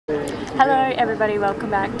Hello everybody, welcome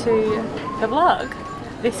back to the vlog.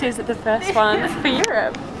 This is the first one for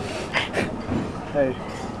Europe. Hey.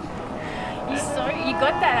 You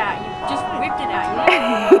got that out, you just whipped it out.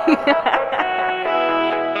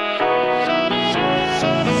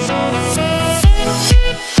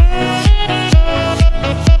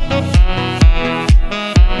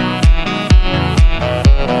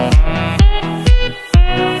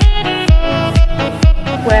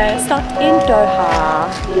 We're stuck in Doha.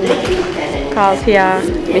 Carl's here,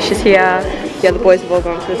 Mish is here, the other boys have all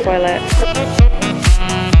gone to the toilet.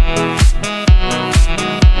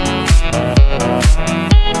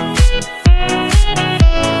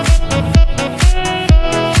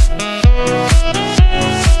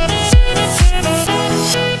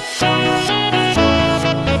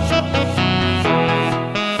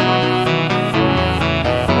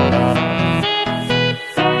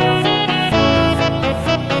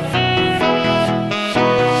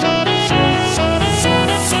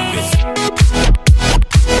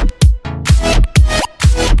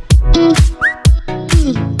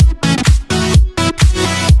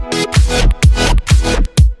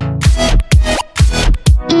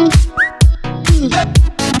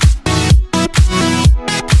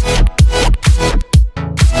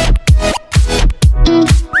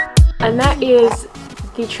 And that is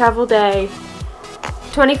the travel day,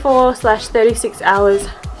 24/36 hours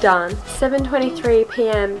done. 7:23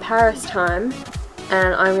 p.m. Paris time,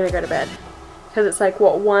 and I'm gonna go to bed because it's like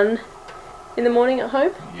what, 1 in the morning at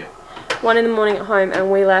home? Yeah. 1 in the morning at home,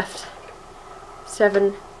 and we left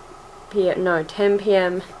 10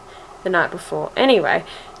 p.m. the night before. Anyway,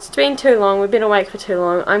 it's been too long. We've been awake for too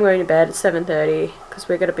long. I'm going to bed at 7:30 because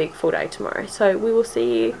we've got a big full day tomorrow. So we will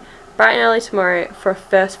see you bright and early tomorrow for a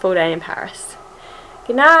first full day in Paris.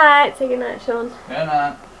 Good night. Say good night, Sean. Good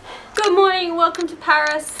night. Good morning. Welcome to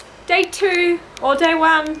Paris. Day 2 or day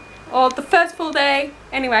 1 or the first full day.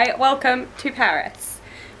 Anyway, welcome to Paris.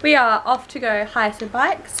 We are off to go hire some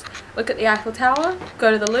bikes, look at the Eiffel Tower, go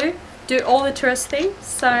to the Louvre, do all the tourist things.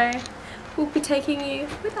 So we'll be taking you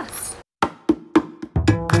with us.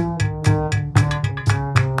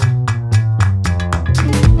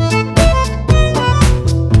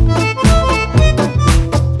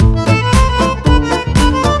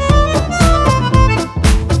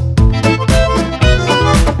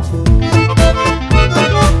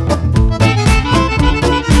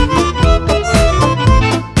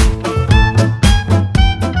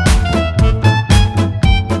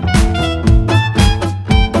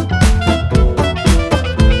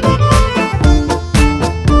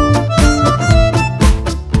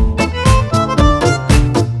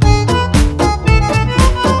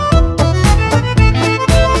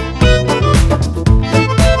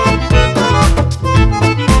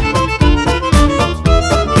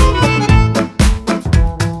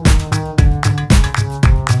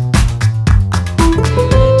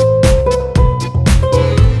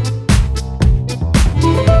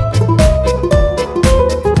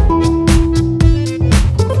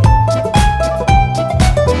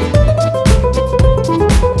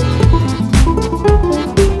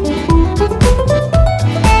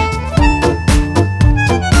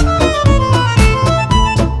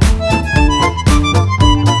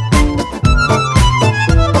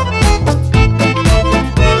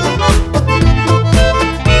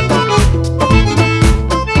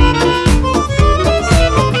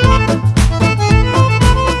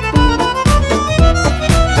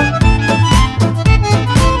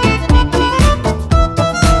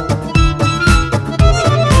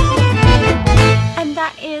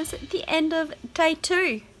 End of day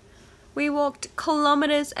 2. We walked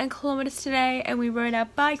kilometers and kilometers today, and we rode our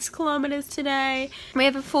bikes kilometers today. We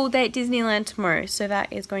have a full day at Disneyland tomorrow, so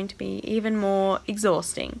that is going to be even more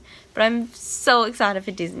exhausting. But I'm so excited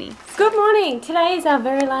for Disney. Good morning. Today is our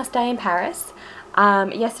very last day in Paris.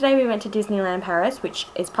 Yesterday we went to Disneyland Paris, which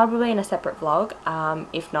is probably in a separate vlog.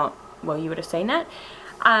 If not, well, you would have seen that.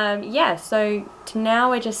 Yeah, so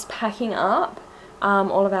now we're just packing up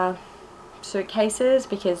all of our suitcases,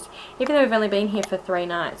 because even though we've only been here for 3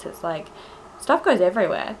 nights, it's like stuff goes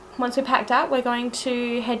everywhere. Once we're packed up, we're going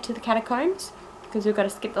to head to the Catacombs because we've got to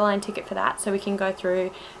skip the line ticket for that, so we can go through,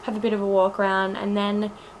 have a bit of a walk around, and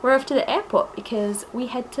then we're off to the airport because we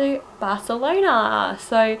head to Barcelona.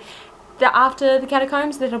 So after the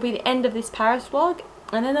Catacombs, that'll be the end of this Paris vlog,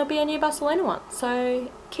 and then there'll be a new Barcelona one, so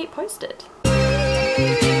keep posted.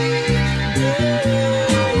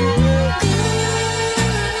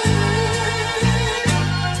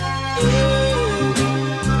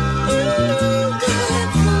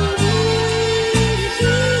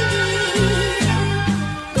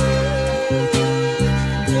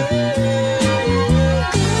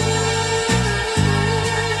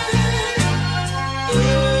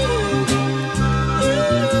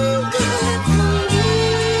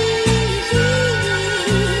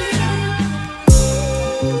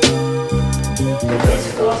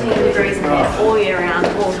 degrees in there all year round,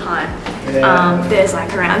 all time. There's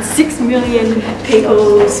like around 6 million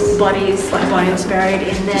people's bodies buried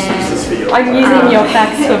in there. I'm using your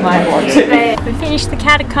facts for my watch. We finished the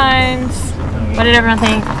catacombs. What did everyone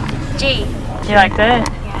think? G. You liked it?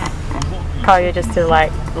 Yeah. Carl, you're just a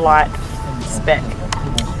light speck.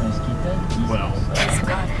 Well,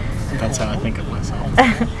 that's how I think of myself.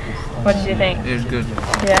 What did you think? It was good.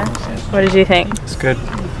 Yeah? What did you think? It's good.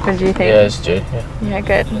 What did you think? Yeah, it's G. Yeah,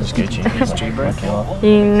 good. It's Gucci. It's G-Bro.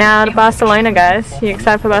 You now to Barcelona, guys. You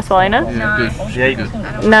excited for Barcelona? Yeah, good. Yeah, good.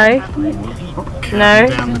 No? No?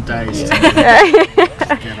 Down the days to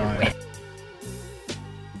get on.